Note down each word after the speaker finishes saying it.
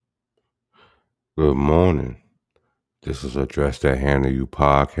Good morning. This is Address That Handle You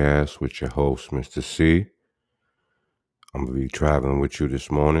Podcast with your host, Mr. C. I'm going to be traveling with you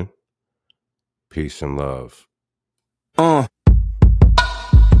this morning. Peace and love.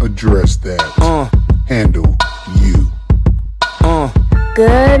 Address that. Handle you.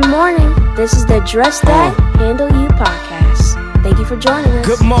 Good morning. This is the Address That Handle You Podcast. Thank you for joining us.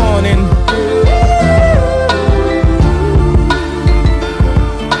 Good morning.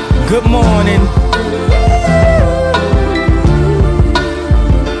 Good morning.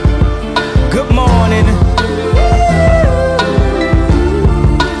 Good morning.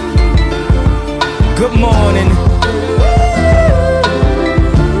 Good morning.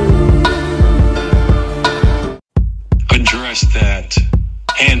 Address that.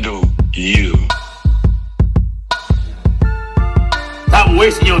 Handle you. Stop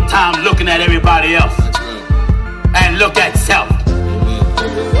wasting your time looking at everybody else. And look at self.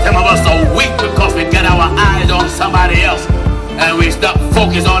 Some of us are weak because we got our eyes on somebody else and we stop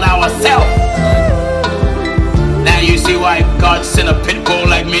focus on ourselves. Now you see why God sent a pit bull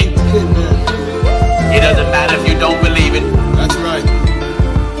like me? It doesn't matter if you don't believe it. That's right.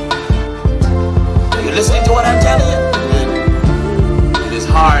 Are you listening to what I'm telling you? It is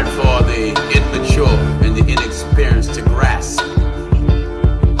hard for the immature and the inexperienced to grasp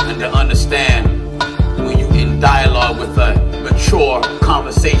and to understand when you're in dialogue with a mature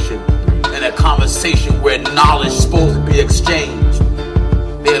conversation and a conversation where knowledge is supposed to be exchanged.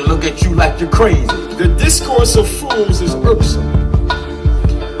 They'll look at you like you're crazy. The discourse of fools is irksome.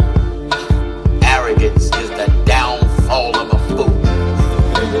 Arrogance is the downfall of a fool.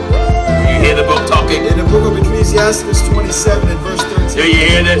 You hear the book talking? In the book of Ecclesiastes 27 and verse 13. Do you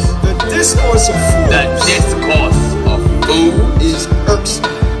hear this? The discourse of The fools discourse of fools. is irksome.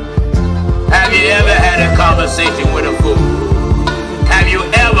 Have you ever had a conversation with a fool? Have you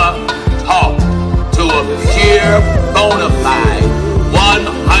ever talked to a pure, bona fide,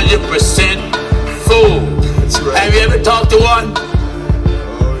 100% fool? That's right. Have you ever talked to one?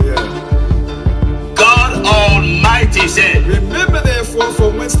 Oh yeah. God Almighty said, Remember therefore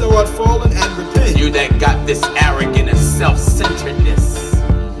from whence thou art fallen and repent. you that got this arrogant and self-centeredness,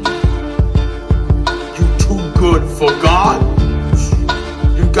 you too good for God.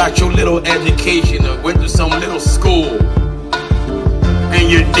 You got your little education or went to some little school and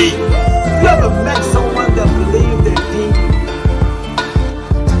you're deep. You ever met someone that believed they're deep?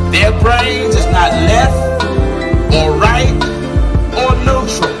 Their brains is not left or right or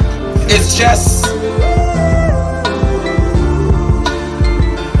neutral. It's just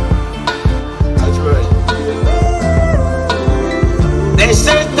That's right. they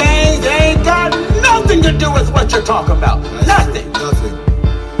say things that ain't got nothing to do with what you're talking about. Nothing. Nothing.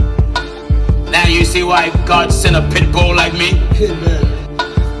 Now you see why God sent a pit bull like me? Amen.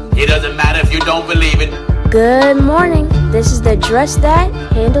 It doesn't matter if you don't believe it. Good morning. This is the Address That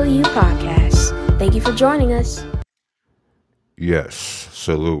Handle You Podcast. Thank you for joining us. Yes,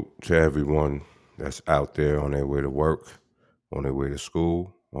 salute to everyone that's out there on their way to work, on their way to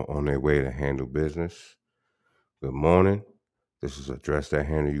school, or on their way to handle business. Good morning. This is Address That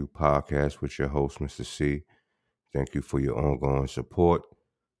Handle You Podcast with your host, Mr. C. Thank you for your ongoing support.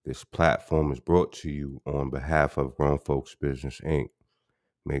 This platform is brought to you on behalf of Grown Folks Business, Inc.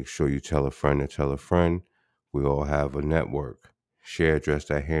 Make sure you tell a friend to tell a friend. We all have a network. Share Address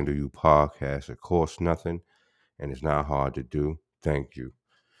That Handle You Podcast. It costs nothing, and it's not hard to do. Thank you.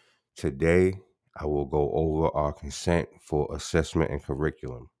 Today, I will go over our consent for assessment and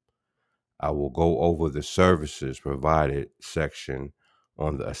curriculum. I will go over the services provided section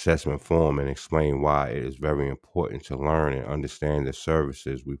on the assessment form and explain why it is very important to learn and understand the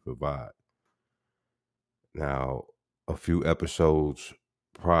services we provide. Now, a few episodes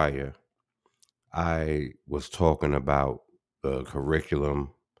prior, I was talking about the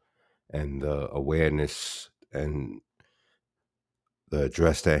curriculum and the awareness and the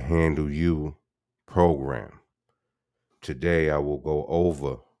Address That Handle You program. Today, I will go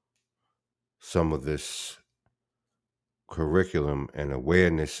over some of this curriculum and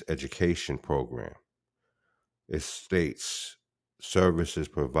awareness education program. It states services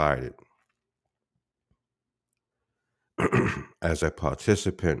provided. As a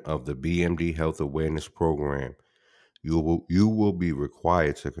participant of the BMD Health Awareness Program, you will be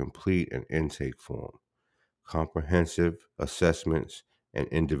required to complete an intake form, comprehensive assessments, and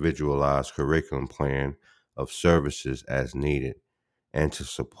individualized curriculum plan of services as needed, and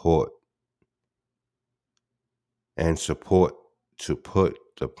support to put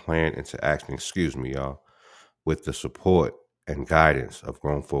the plan into action. Excuse me, y'all. With the support and guidance of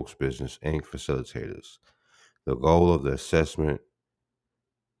Grown Folks Business Inc. facilitators. The goal of the assessment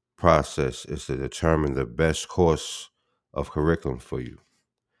process is to determine the best course of curriculum for you.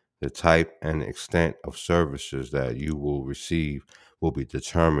 The type and extent of services that you will receive will be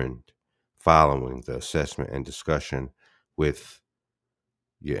determined following the assessment and discussion with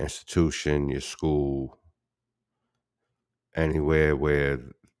your institution, your school, anywhere where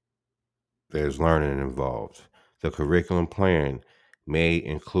there's learning involved. The curriculum plan may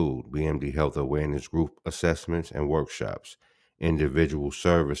include BMD Health Awareness Group assessments and workshops, individual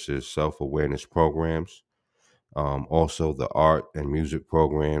services, self-awareness programs, also the art and music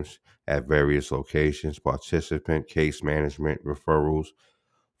programs at various locations, participant case management referrals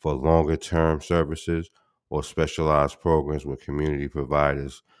for longer term services or specialized programs with community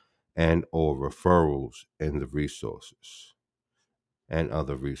providers and or referrals in the resources and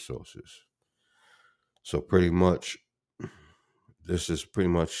other resources. So pretty much this is pretty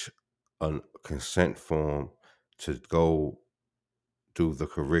much a consent form to go do the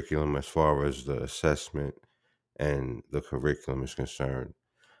curriculum as far as the assessment and the curriculum is concerned.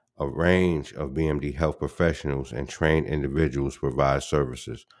 A range of BMD health professionals and trained individuals provide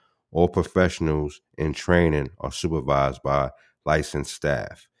services. All professionals in training are supervised by licensed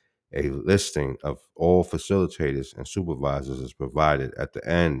staff. A listing of all facilitators and supervisors is provided at the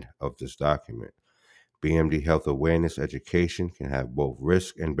end of this document. BMD health awareness education can have both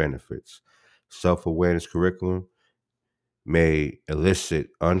risk and benefits. Self-awareness curriculum may elicit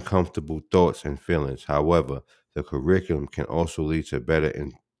uncomfortable thoughts and feelings. However, the curriculum can also lead to better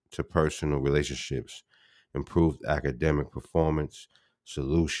interpersonal relationships, improved academic performance,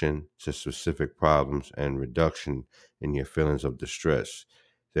 solution to specific problems, and reduction in your feelings of distress.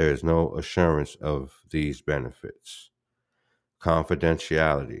 There is no assurance of these benefits.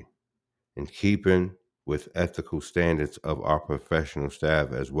 Confidentiality. In keeping with ethical standards of our professional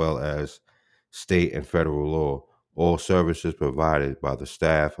staff as well as state and federal law, all services provided by the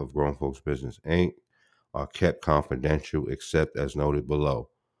staff of Grown Folks Business Inc. are kept confidential except as noted below.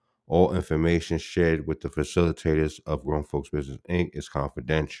 All information shared with the facilitators of Grown Folks Business Inc. is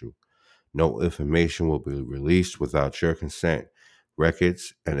confidential. No information will be released without your consent.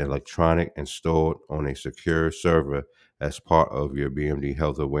 Records and electronic and stored on a secure server as part of your BMD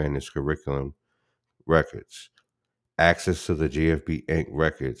Health Awareness curriculum records. Access to the GFB Inc.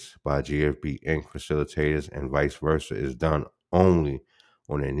 records by GFB Inc. facilitators and vice versa is done only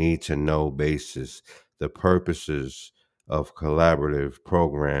on a need-to-know basis. The purposes of collaborative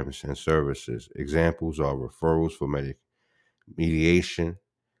programs and services. Examples are referrals for mediation,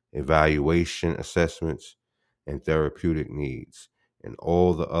 evaluation assessments, and therapeutic needs. In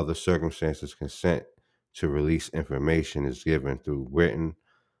all the other circumstances, consent to release information is given through written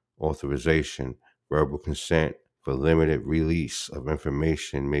authorization. Verbal consent for limited release of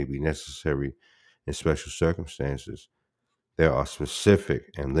information may be necessary in special circumstances. There are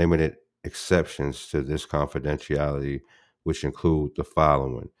specific and limited exceptions to this confidentiality, which include the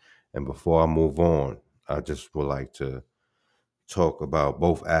following. And before I move on, I just would like to talk about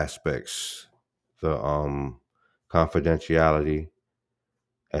both aspects, the confidentiality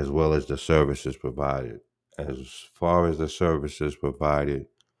as well as the services provided. As far as the services provided,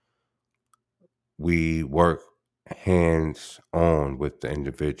 we work hands on with the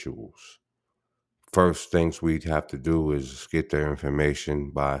individuals. First things we'd have to do is get their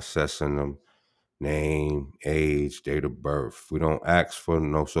information by assessing them, name, age, date of birth. We don't ask for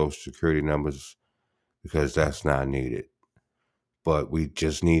no social security numbers because that's not needed. But we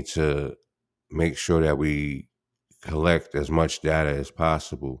just need to make sure that we collect as much data as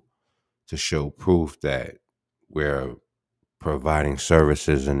possible to show proof that we're providing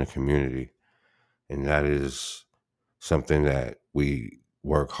services in the community. And that is something that we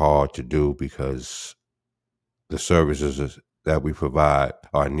work hard to do because the services that we provide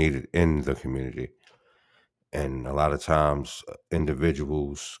are needed in the community. And a lot of times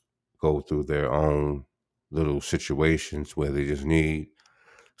individuals go through their own little situations where they just need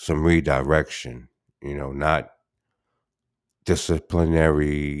some redirection, not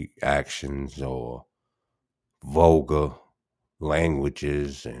disciplinary actions or vulgar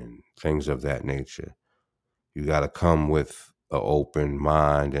languages and things of that nature. You got to come with an open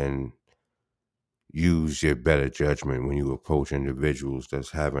mind and use your better judgment when you approach individuals that's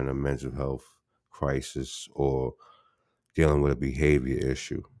having a mental health crisis or dealing with a behavior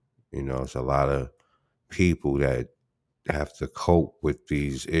issue. It's a lot of people that have to cope with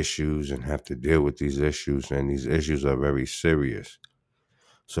these issues and have to deal with these issues, and these issues are very serious.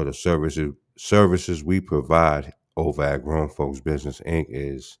 So the services we provide over at Grown Folks Business Inc.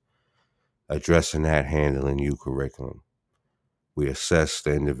 is addressing that, handling you curriculum. We assess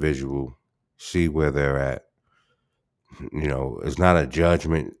the individual, see where they're at. It's not a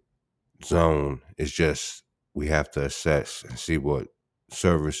judgment zone. It's just we have to assess and see what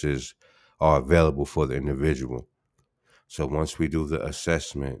services are available for the individual. So once we do the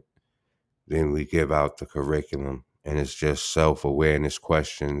assessment, then we give out the curriculum, and it's just self-awareness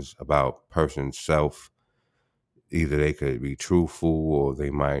questions about person's self. Either they could be truthful or they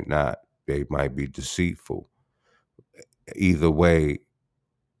might not. They might be deceitful. Either way,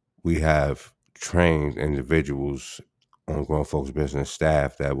 we have trained individuals on Grown Folks Business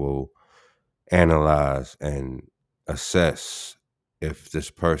staff that will analyze and assess if this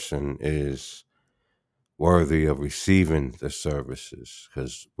person is worthy of receiving the services,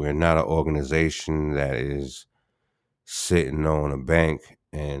 because we're not an organization that is sitting on a bank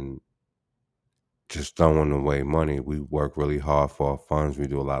and just throwing away money. We work really hard for our funds. We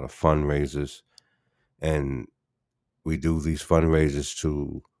do a lot of fundraisers, and we do these fundraisers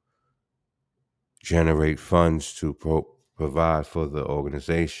to generate funds to provide for the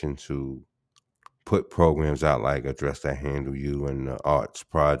organization to put programs out like Address That Handle You and the arts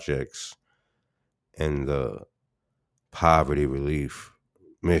projects and the poverty relief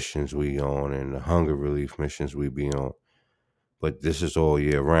missions we on and the hunger relief missions we be on. But this is all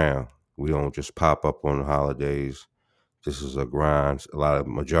year round. We don't just pop up on the holidays. This is a grind.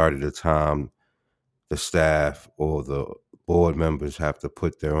 Majority of the time, the staff or the board members have to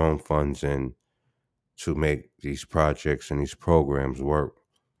put their own funds in to make these projects and these programs work.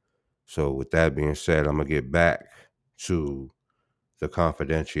 So with that being said, I'm going to get back to the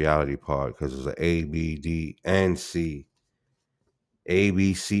confidentiality part, because it's a A, B, D, and C. A,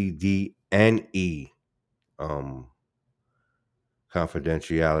 B, C, D, and E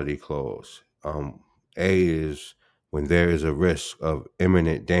confidentiality clause. A is when there is a risk of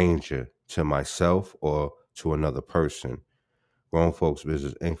imminent danger to myself or to another person. Grown Folks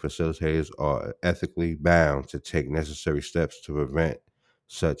Business Inc. facilitators are ethically bound to take necessary steps to prevent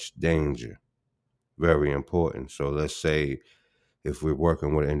such danger. Very important. So let's say if we're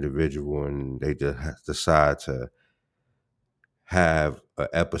working with an individual and they decide to have an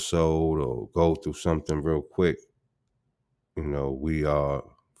episode or go through something real quick, we are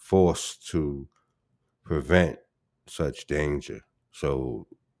forced to prevent such danger. So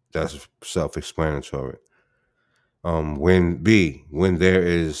that's self-explanatory. When there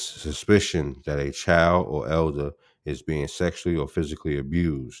is suspicion that a child or elder is being sexually or physically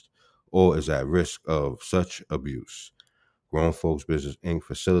abused or is at risk of such abuse, Grown Folks Business Inc.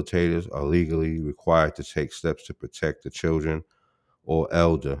 facilitators are legally required to take steps to protect the children or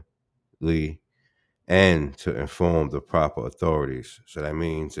elderly and to inform the proper authorities. So that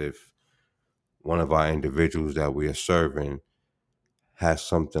means if one of our individuals that we are serving has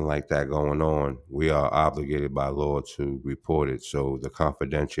something like that going on, we are obligated by law to report it. So the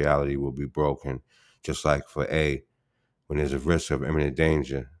confidentiality will be broken. Just like for A, when there's a risk of imminent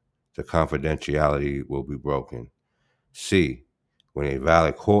danger, the confidentiality will be broken. C, when a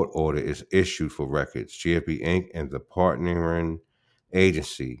valid court order is issued for records, GFB Inc. and the partnering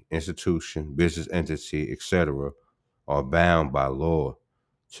agency, institution, business entity, etc., are bound by law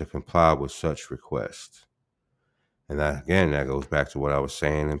to comply with such requests. And that goes back to what I was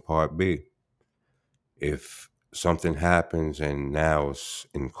saying in part B. If something happens and now it's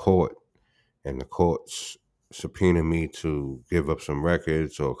in court and the courts subpoena me to give up some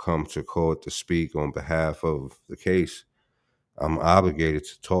records or come to court to speak on behalf of the case, I'm obligated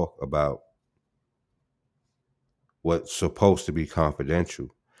to talk about what's supposed to be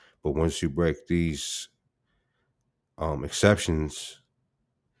confidential. But once you break these exceptions,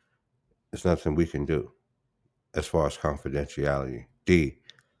 there's nothing we can do as far as confidentiality. D,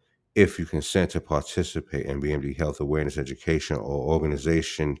 if you consent to participate in BMD Health Awareness Education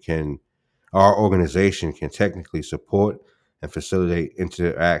our organization can technically support and facilitate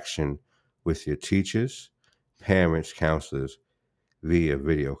interaction with your teachers, parents, counselors via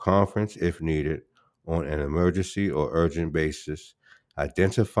video conference if needed on an emergency or urgent basis.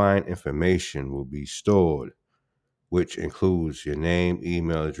 Identifying information will be stored, which includes your name,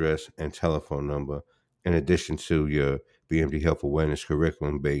 email address, and telephone number, in addition to your BMD Health Awareness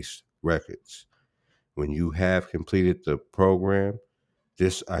curriculum-based records. When you have completed the program,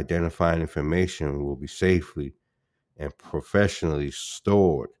 this identifying information will be safely and professionally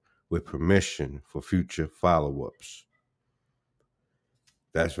stored with permission for future follow-ups.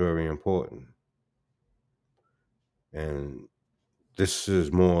 That's very important. And this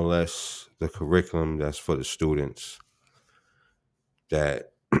is more or less the curriculum that's for the students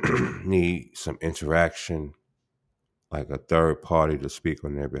that need some interaction, like a third party to speak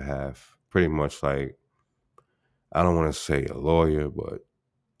on their behalf. Pretty much like, I don't want to say a lawyer, but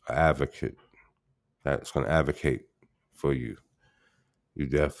an advocate that's going to advocate for you. You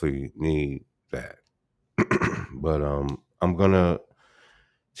definitely need that. But I'm gonna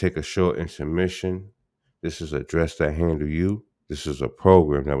take a short intermission. This is Address That Handle You. This is a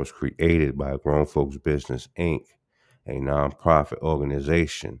program that was created by Grown Folks Business Inc., a nonprofit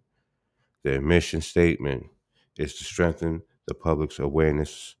organization. Their mission statement is to strengthen the public's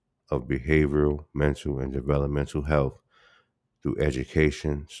awareness of behavioral, mental, and developmental health through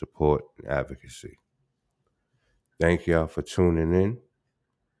education, support, and advocacy. Thank y'all for tuning in.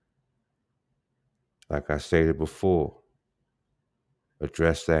 Like I stated before,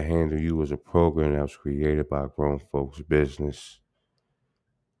 Address That Handle You was a program that was created by Grown Folks Business.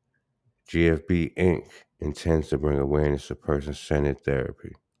 GFB Inc. intends to bring awareness to person-centered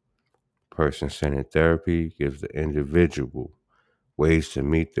therapy. Person-centered therapy gives the individual ways to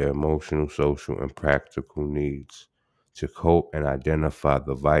meet their emotional, social, and practical needs, to cope and identify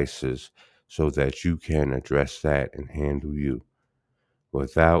the vices so that you can address that and handle you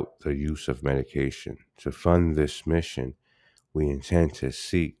without the use of medication. To fund this mission, we intend to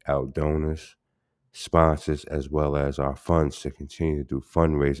seek out donors, sponsors, as well as our funds to continue to do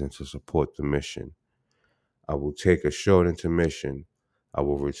fundraising to support the mission. I will take a short intermission. I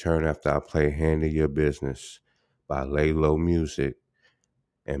will return after I play Handle Your Business by Lay Low Music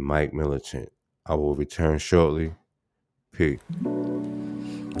and Mike Militant. I will return shortly. P.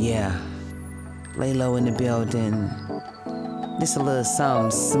 Yeah, Lay Low in the building. This a little something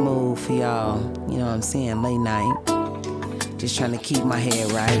smooth for y'all, you know what I'm saying, late night. Just trying to keep my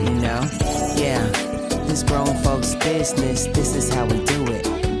head right, you know? Yeah, this grown folks business, this is how we do it.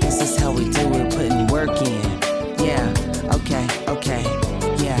 This is how we do it, putting work in. Yeah, okay,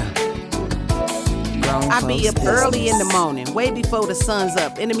 yeah. I be up early in the morning, way before the sun's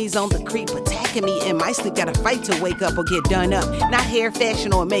up. Enemies on the creep attacking me, and my sleep gotta fight to wake up or get done up. Not hair,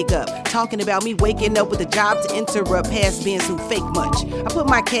 fashion, or makeup. Talking about me waking up with a job to interrupt past beings who fake much. I put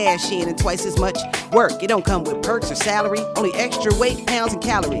my cash in and twice as much work. It don't come with perks or salary, only extra weight, pounds, and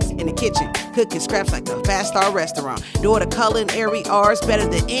calories. In the kitchen, cooking scraps like a five-star restaurant. Daughter color and airy R's better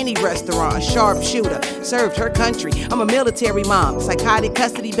than any restaurant. A sharpshooter, served her country. I'm a military mom. Psychotic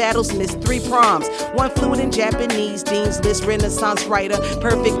custody battles and it's 3 proms. One fluent in Japanese, Dean's List Renaissance writer.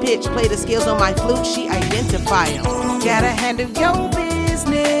 Perfect pitch, play the scales on my flute, she identify 'em. Gotta handle your business.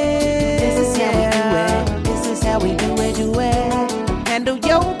 This is how we do it. This is how we do it. Handle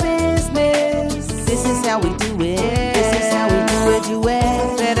your business. This is how we do it. This is how we do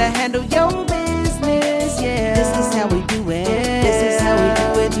it. Better handle your business, yeah. This is how we do it. This is how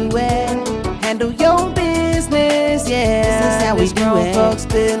we do it. Handle your business, yeah. This is how we do it. Folks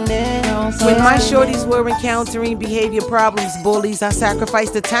business. When my shorties were encountering behavior problems, bullies, I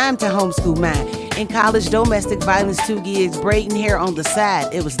sacrificed the time to homeschool mine. In college, domestic violence, 2 gigs, braiding hair on the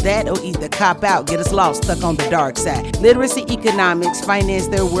side. It was that or either cop out, get us lost, stuck on the dark side. Literacy, economics, finance,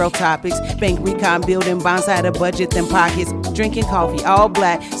 their world topics. Bank recon, building bonsai to budget them pockets. Drinking coffee, all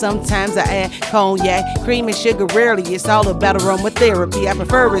black. Sometimes I add cognac, cream and sugar rarely. It's all about aromatherapy. I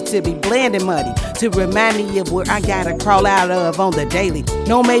prefer it to be bland and muddy, to remind me of where I gotta crawl out of on the daily.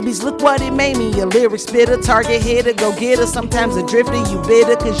 No maybes, look what it made me. A lyric spitter, target hitter, go getter. Sometimes a drifter, you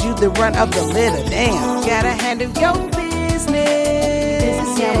bitter, cause you the run of the litter. Damn, gotta handle your business. This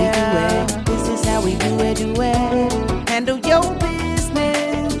is how we do it. This is how we do it. Handle your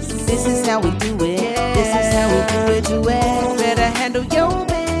business. This is how we do it. This is how we do it. Better handle your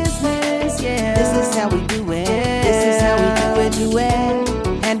business, yeah. This is how we do it. This is how we do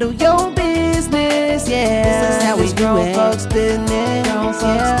it. Handle your business, yeah. This is how we do it. Folks business. Grown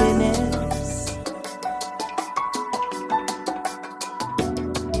folks business.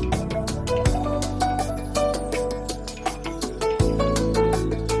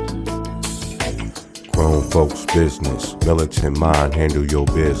 Folks business, militant mind, handle your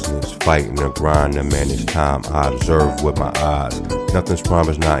business. Fighting the grind to manage time, I observe with my eyes. Nothing's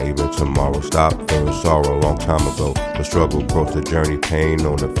promised, not even tomorrow. Stop feeling sorrow a long time ago. The struggle across the journey, pain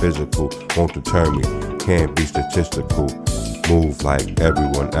on the physical won't deter me, can't be statistical. Move like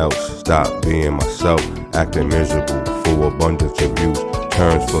everyone else, stop being myself, acting miserable, full abundance of use.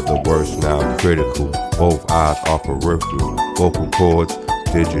 Turns for the worst, now critical. Both eyes are peripheral, vocal cords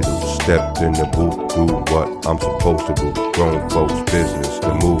digital. Stepped in the booth, do what I'm supposed to do. Grown folks business,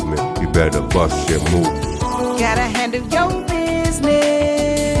 the movement, you better bust your move. Gotta handle your business.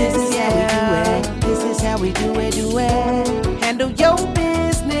 This is how we do it. This is how we do it. Handle your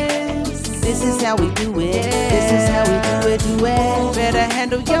business. This is how we do it. This is how we do it. Better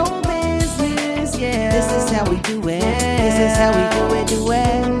handle your business, yeah. This is how we do it. This is how we do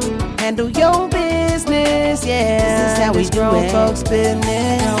it. Handle your business, yeah. This is how we do it. Folks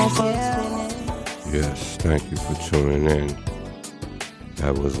business. Yes, thank you for tuning in.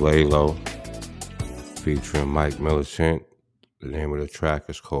 That was Laylo featuring Mike Militant. The name of the track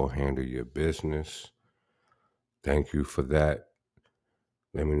is called Handle Your Business. Thank you for that.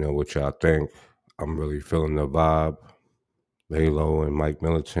 Let me know what y'all think. I'm really feeling the vibe. Laylo and Mike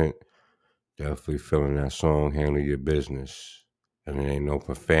Militant, definitely feeling that song, Handle Your Business. And it ain't no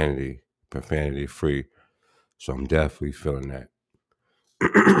profanity free. So I'm definitely feeling that.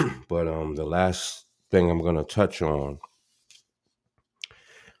 But the last thing I'm going to touch on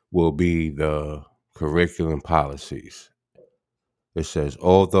will be the curriculum policies. It says,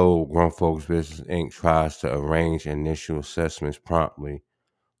 although Grown Folks Business Inc. tries to arrange initial assessments promptly,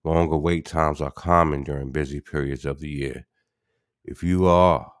 longer wait times are common during busy periods of the year. If you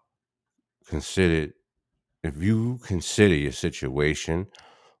consider your situation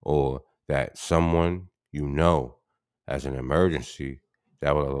or that someone you know has an emergency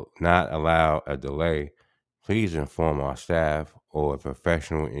that will not allow a delay, please inform our staff or a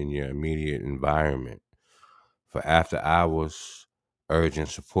professional in your immediate environment. For after hours urgent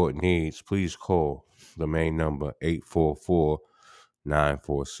support needs, please call the main number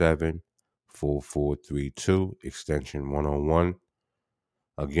 844-947-4432, extension 101.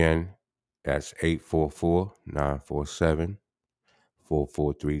 Again, that's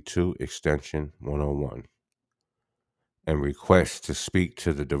 844-947-4432, extension 101. And request to speak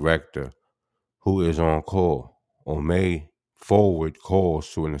to the director who is on call or may forward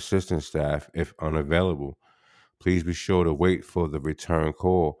calls to an assistant staff if unavailable. Please be sure to wait for the return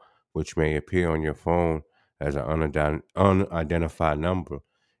call, which may appear on your phone as an unidentified number.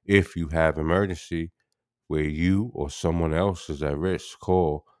 If you have emergency where you or someone else is at risk,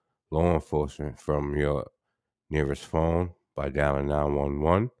 call law enforcement from your nearest phone by dialing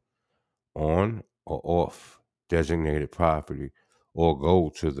 911 on or off designated property or go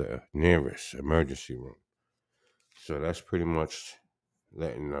to the nearest emergency room. So that's pretty much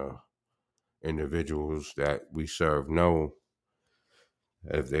letting individuals that we serve know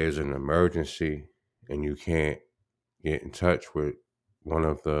if there's an emergency and you can't get in touch with one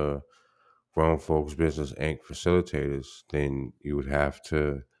of the Grown Folks Business Inc. facilitators, then you would have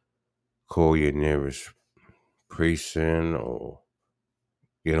to call your nearest precinct or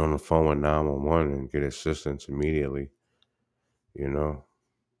get on the phone with 911 and get assistance immediately,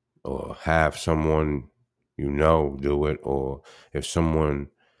 or have someone do it, or if someone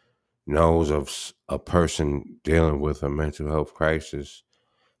knows of a person dealing with a mental health crisis,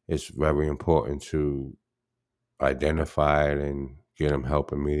 it's very important to identify it and get them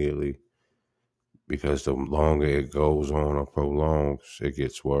help immediately, because the longer it goes on or prolongs, it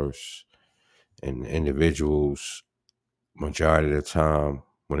gets worse. And individuals, majority of the time,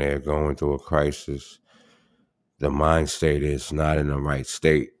 when they're going through a crisis, the mind state is not in the right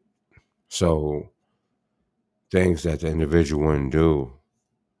state. So things that the individual wouldn't do,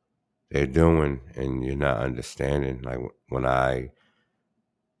 they're doing, and you're not understanding. Like when I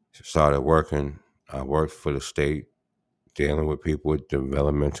started working, I worked for the state dealing with people with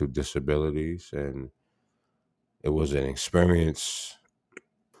developmental disabilities, and it was an experience.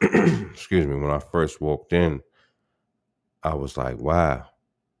 Excuse me. When I first walked in, I was like, wow,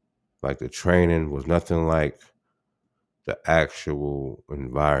 like the training was nothing like the actual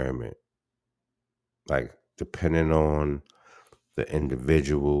environment. Like depending on the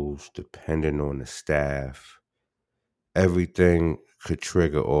individuals, depending on the staff, everything could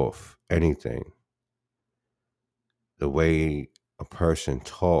trigger off anything. The way a person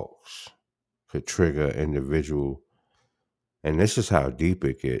talks could trigger an individual. And this is how deep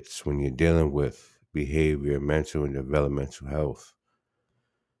it gets when you're dealing with behavior, mental and developmental health.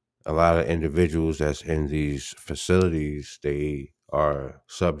 A lot of individuals that's in these facilities, they are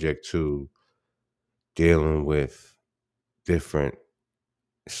subject to dealing with different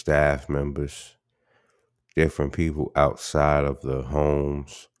staff members, different people outside of the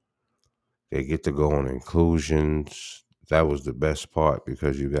homes. They get to go on inclusions. That was the best part,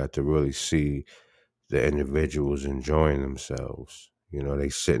 because you got to really see the individuals enjoying themselves. They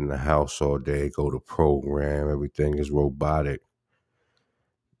sit in the house all day, go to program, everything is robotic.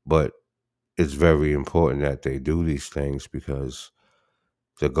 But it's very important that they do these things, because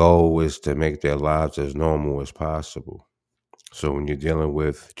the goal is to make their lives as normal as possible. So when you're dealing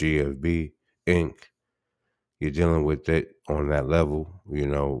with GFB Inc., you're dealing with it on that level. We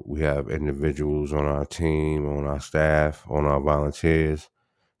have individuals on our team, on our staff, on our volunteers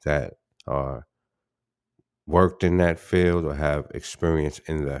that are worked in that field or have experience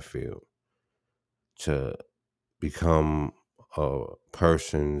in that field to become a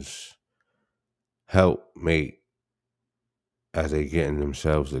person's helpmate as they getting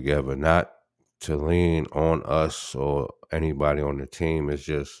themselves together, not to lean on us or anybody on the team. It's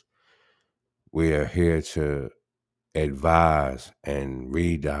just we are here to advise and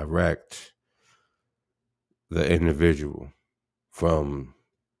redirect the individual from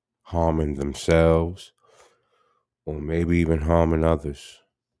harming themselves or maybe even harming others.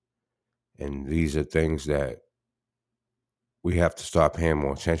 And these are things that we have to start paying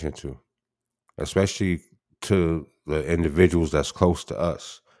more attention to, especially to the individuals that's close to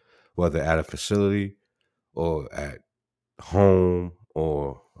us, whether at a facility or at home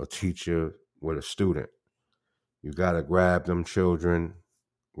or a teacher with a student. You got to grab them children,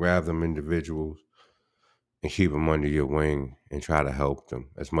 grab them individuals, and keep them under your wing and try to help them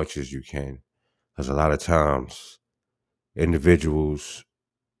as much as you can. Because a lot of times, individuals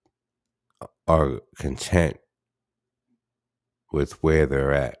are content with where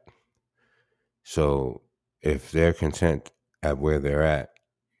they're at. So if they're content at where they're at,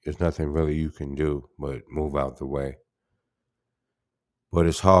 there's nothing really you can do but move out the way. But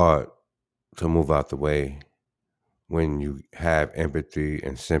it's hard to move out the way when you have empathy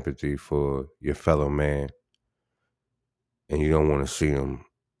and sympathy for your fellow man and you don't want to see him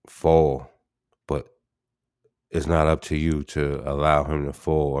fall, but it's not up to you to allow him to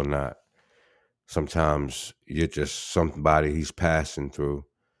fall or not. Sometimes you're just somebody he's passing through,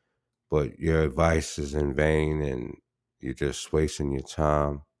 but your advice is in vain and you're just wasting your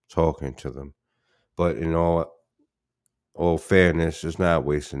time talking to them. But in all fairness, it's not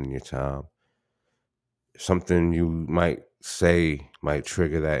wasting your time. Something you might say might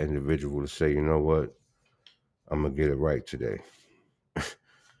trigger that individual to say, you know what, I'm going to get it right today.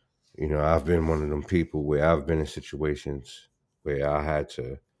 You know, I've been one of them people where I've been in situations where I had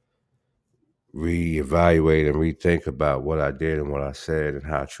to reevaluate and rethink about what I did and what I said and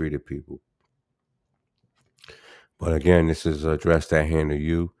how I treated people. But again, this is Address That Handle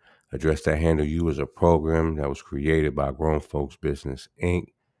You. Address That Handle You is a program that was created by Grown Folks Business,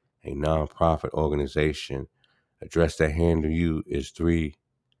 Inc., a nonprofit organization. Address That Handle You is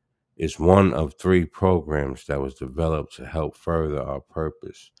one of 3 programs that was developed to help further our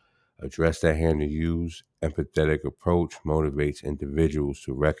purpose. Address That Handle You's empathetic approach motivates individuals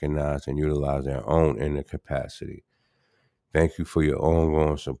to recognize and utilize their own inner capacity. Thank you for your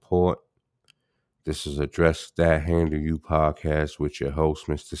ongoing support. This is Address That Handle You podcast with your host,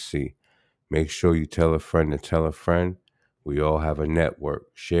 Mr. C. Make sure you tell a friend to tell a friend. We all have a network.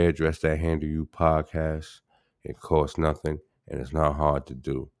 Share Address That Handle You podcast. It costs nothing, and it's not hard to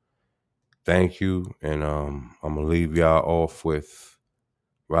do. Thank you, and I'm going to leave y'all off with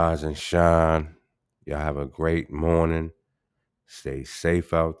Rise and Shine. Y'all have a great morning. Stay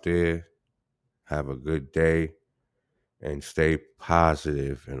safe out there. Have a good day. And stay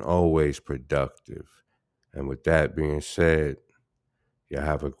positive and always productive. And with that being said, y'all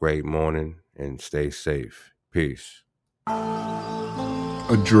have a great morning and stay safe. Peace.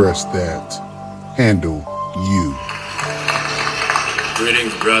 Address That Handle You.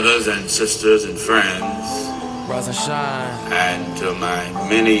 Greetings, brothers and sisters and friends. Rise and shine. And to my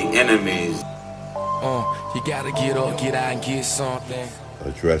many enemies. You gotta get up, get out and get something.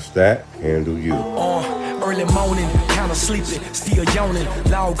 Address That Handle You. Early morning, kinda sleeping, still yawning,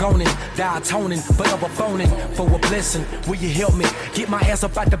 log on it, dial toning, forever phoning for a blessing. Will you help me get my ass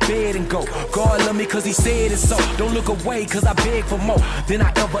up out the bed and go? God love me cause he said it so. Don't look away cause I beg for more than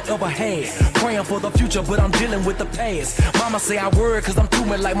I ever had. Praying for the future but I'm dealing with the past. Mama say I worry cause I'm too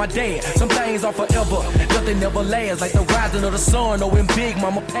much like my dad. Some things are forever, nothing never lasts. Like the rising of the sun or when Big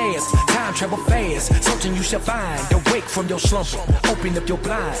Mama passed. Time travel fast, something you shall find. Awake from your slumber, open up your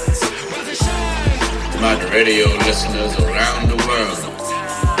blinds. My radio listeners around the world.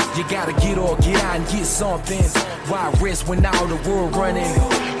 You gotta get up, get out and get something. Why rest when all the world running? To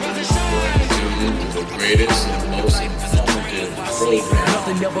the greatest and most informative program.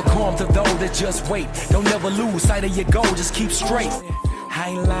 Nothing ever comes to those that just wait. Don't ever lose sight of your goal, just keep straight. I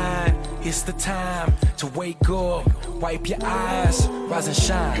ain't lying, it's the time to wake up, wipe your eyes, rise and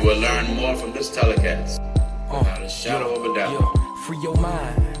shine. You will learn more from this telecast. Without a shadow of a doubt. Free your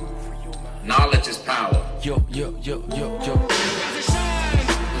mind. Knowledge is power. Yo.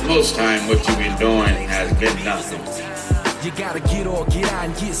 Most time what you've been doing has been nothing. You gotta get up, get out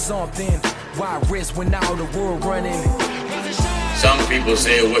and get something. Why rest when all the world running? Some people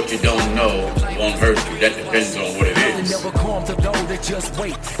say what you don't know won't hurt you. That depends on what it is. Never come to those that just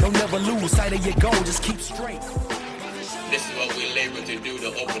wait. Don't never lose sight of your goal, just keep straight. This is what we labor to do to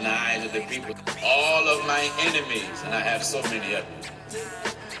open the eyes of the people. All of my enemies, and I have so many of them.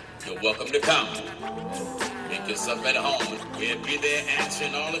 You're welcome to come. Make yourself at home. We'll be there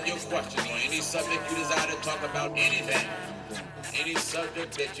answering all of your questions on any subject you desire to talk about. Anything. any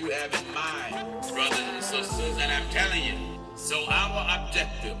subject that you have in mind, brothers and sisters, and I'm telling you. So our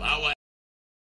objective, our